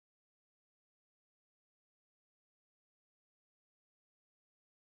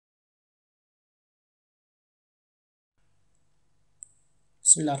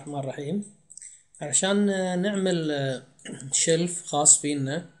بسم الله الرحمن الرحيم. عشان نعمل شلف خاص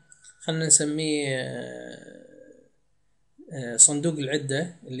فينا، خلنا نسميه صندوق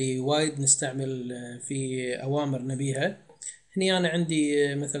العده اللي وايد نستعمل في أوامر نبيها. هني أنا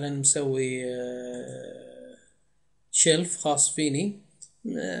عندي مثلا مسوي شلف خاص فيني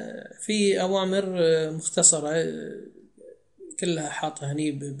في أوامر مختصرة، كلها حاطها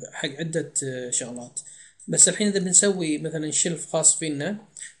هني حق عدة شغلات. بس الحين إذا بنسوي مثلا شلف خاص فينا،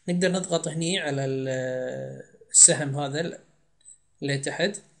 نقدر نضغط هني على السهم هذا اللي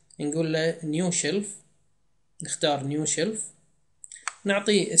تحت، نقول له نيو شلف، نختار نيو شلف،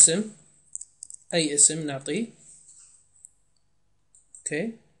 نعطيه اسم، أي اسم نعطيه.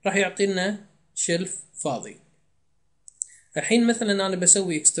 أوكي، راح يعطينا شلف فاضي. الحين مثلا أنا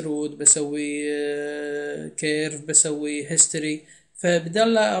بسوي اكسترود، بسوي كيرف، بسوي هيستوري.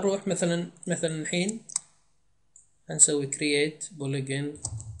 فبدال لا أروح مثلا الحين هنسوي كرييت بوليجن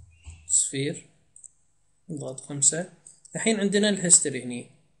سفير، نضغط 5. الحين عندنا الهيستوري هني.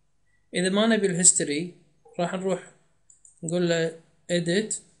 إذا ما نبي الهيستوري راح نروح نقول له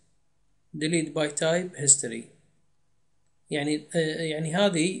edit delete by type history. يعني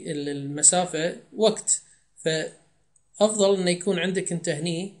هذه المسافة وقت، فأفضل إنه يكون عندك أنت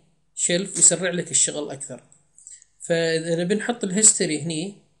هني شلف يسرع لك الشغل أكثر. فإذا بنحط الهيستوري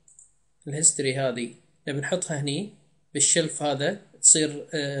هني، الهيستوري هذه نبي نحطها هني بالشلف هذا، تصير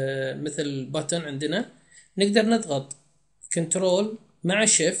مثل بutton عندنا. نقدر نضغط كنترول مع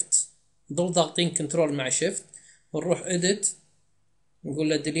شيفت، نظل ضاغطين كنترول مع شيفت، ونروح edit، نقول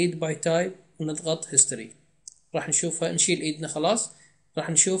له delete by type، ونضغط history. راح نشوفها، نشيل ايدنا خلاص، راح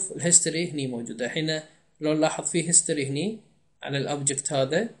نشوف الهيستوري هني موجودة. الحين لو نلاحظ فيه هيستوري هني على الاوبجكت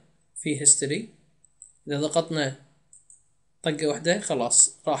هذا، فيه هيستوري. اذا ضغطنا طقة واحدة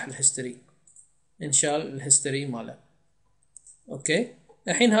خلاص راح الهيستوري، انشال الهيستوري ماله. اوكي،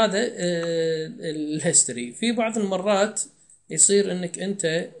 الحين هذا الهيستوري. في بعض المرات يصير انك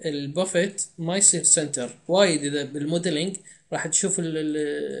انت البوفيت ما يصير سنتر وايد. اذا بالموديلنج راح تشوف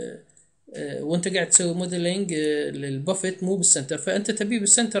وانت قاعد تسوي موديلنج البوفيت مو بالسنتر، فانت تبيه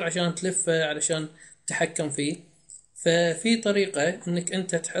بالسنتر عشان تلفه، علشان تتحكم فيه. ففي طريقة انك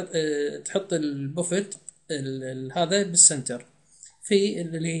انت تحط البوفيت هذا بالسنتر، في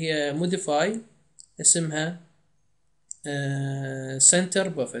اللي هي موديفاي، اسمها سنتر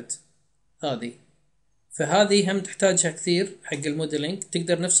بوفيت هذه. فهذه هم تحتاجها كثير حق الموديلنج.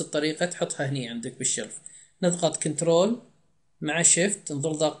 تقدر نفس الطريقة تحطها هني عندك بالشلف. نضغط كنترول مع شيفت،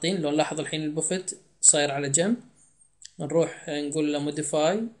 نظل ضاغطين. لو نلاحظ الحين البوفيت صاير على جنب، نروح نقول له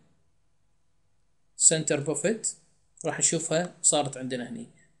موديفاي سنتر بوفيت، راح نشوفها صارت عندنا هني.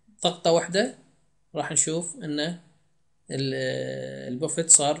 ضغطة واحدة راح نشوف انه البوفيت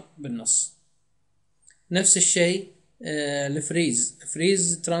صار بالنص. نفس الشيء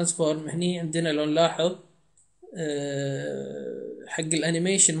الفريز ترانسفورم هني عندنا. لو نلاحظ حق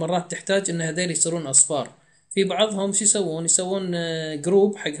الانيميشن مرات تحتاج ان هذول يصيرون اصفار. في بعضهم شو يسوون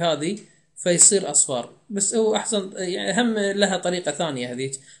جروب حق هذه فيصير اصفار. بس هو احسن، يعني هم لها طريقة ثانية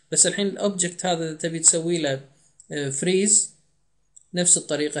هذيك. بس الحين الاوبجكت هذا تبي تسوي له فريز، نفس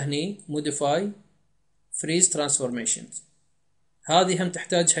الطريقة هني موديفاي فريز ترانسفورميشن. هذه هم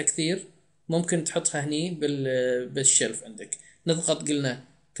تحتاجها كثير، ممكن تحطها هني بالشلف عندك. نضغط قلنا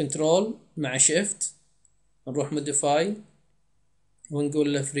كنترول مع شيفت، نروح موديفاي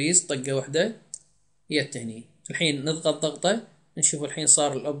ونقول له فريز، طقة واحدة جت هني. الحين نضغط ضغطة، نشوف الحين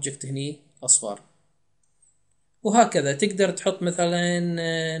صار الاوبجكت هني اصفر. وهكذا تقدر تحط مثلا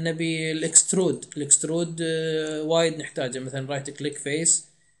نبي الاكسترود وايد نحتاجه. مثلا رايت كليك فيس،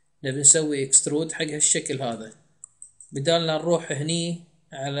 نبي نسوي اكسترود حق هالشكل هذا. بدال لا نروح هني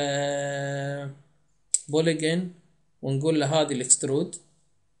على بوليجن ونقول له هذه الاكسترود،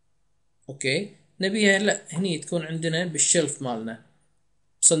 اوكي، نبيها لا هني تكون عندنا بالشلف مالنا،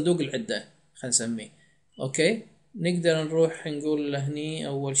 صندوق العده خلينا نسميه. اوكي، نقدر نروح نقول له هني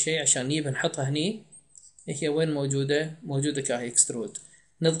اول شيء عشان نجيبها نحطها هني. هي وين موجوده كاهي اكسترود.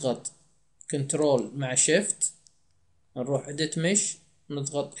 نضغط كنترول مع شيفت، نروح اديت مش،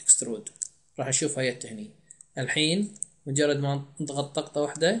 نضغط اكسترود، راح نشوفها جت هني. الحين مجرد ما نضغط ضغطة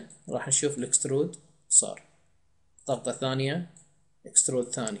واحدة راح نشوف الاكسترود صار. ضغطة ثانية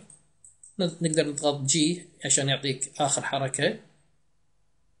اكسترود ثاني. نقدر نضغط جي عشان يعطيك آخر حركة،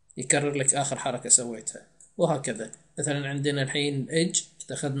 يكرر لك آخر حركة سويتها. وهكذا مثلا عندنا الحين الإج،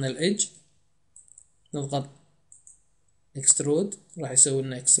 أخذنا الإج نضغط اكسترود راح يسوي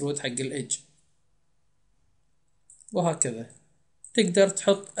لنا اكسترود حق الإج. وهكذا تقدر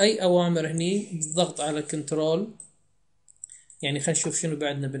تحط أي أوامر هني بالضغط على كنترول. يعني خلينا نشوف شنو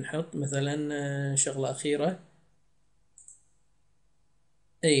بعدنا بنحط. مثلا شغلة أخيرة،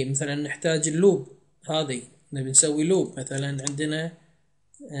 اي مثلا نحتاج اللوب هذه، نبي نسوي لوب مثلا عندنا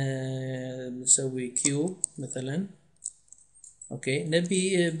نسوي كيوب مثلا. اوكي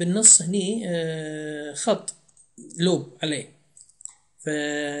نبي بالنص هني خط لوب عليه.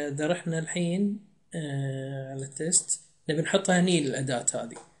 فاذا رحنا الحين على التست نبي نحطها هني الاداة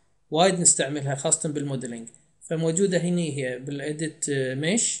هذه، وايد نستعملها خاصة بالموديلنج. فموجودة هني هي بالاديت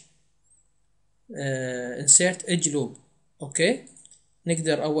ميش انسيرت ايدج لوب. اوكي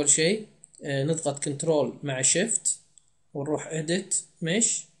نقدر اول شيء نضغط كنترول مع شيفت ونروح اديت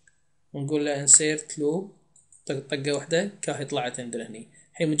ميش ونقول له انسيرت لوب، طقة واحدة كاهي طلعت عندنا هني.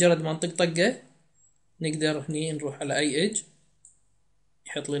 الحين مجرد ما نطق طقة نقدر هني نروح على اي ايدج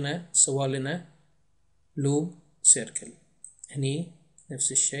يحط لنا سوالنا لوب سيركل. هني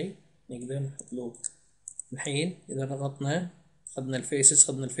نفس الشيء نقدر نحط لوب. الحين اذا ضغطنا خذنا الفيسز،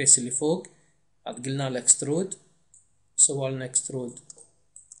 خذنا الفيس اللي فوق، عاد قلنا له اكسترود، سوالنا اكسترود.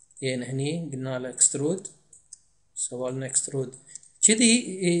 جينا هني قلنا له اكسترود، سوالنا اكسترود.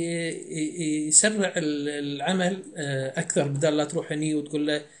 كذي يسرع العمل اكثر، بدل لا تروح هني وتقول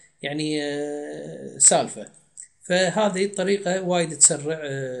له يعني سالفة. فهذه الطريقة وايد تسرع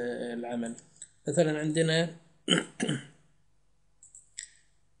العمل. مثلا عندنا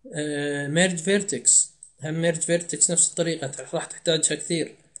ميرج فيرتكس، هم ميرج فيرتكس نفس الطريقة راح تحتاجها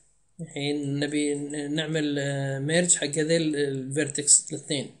كثير. الحين نبي نعمل ميرج حق هذيل الفيرتكس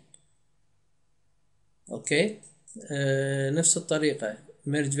الاثنين. اوكي نفس الطريقة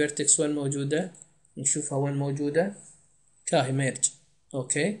ميرج فيرتكس وين موجودة، نشوفها وين موجودة، كاهي ميرج.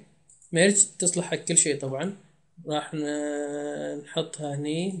 اوكي ميرج تصلح حق كل شيء طبعا. راح نحطها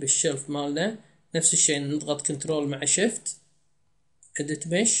هني بالشلف مالنا. نفس الشيء نضغط كنترول مع شيفت اديت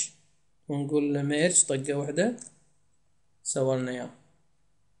مش ونقول له ميرج طقة واحدة سوالنا اياه.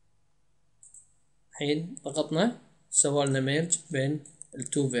 الحين ضغطنا سوالنا ميرج بين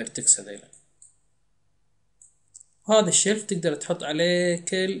التو فيرتكس هذيلا. هذا الشلف تقدر تحط عليه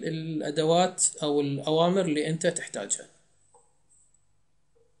كل الادوات او الاوامر اللي انت تحتاجها.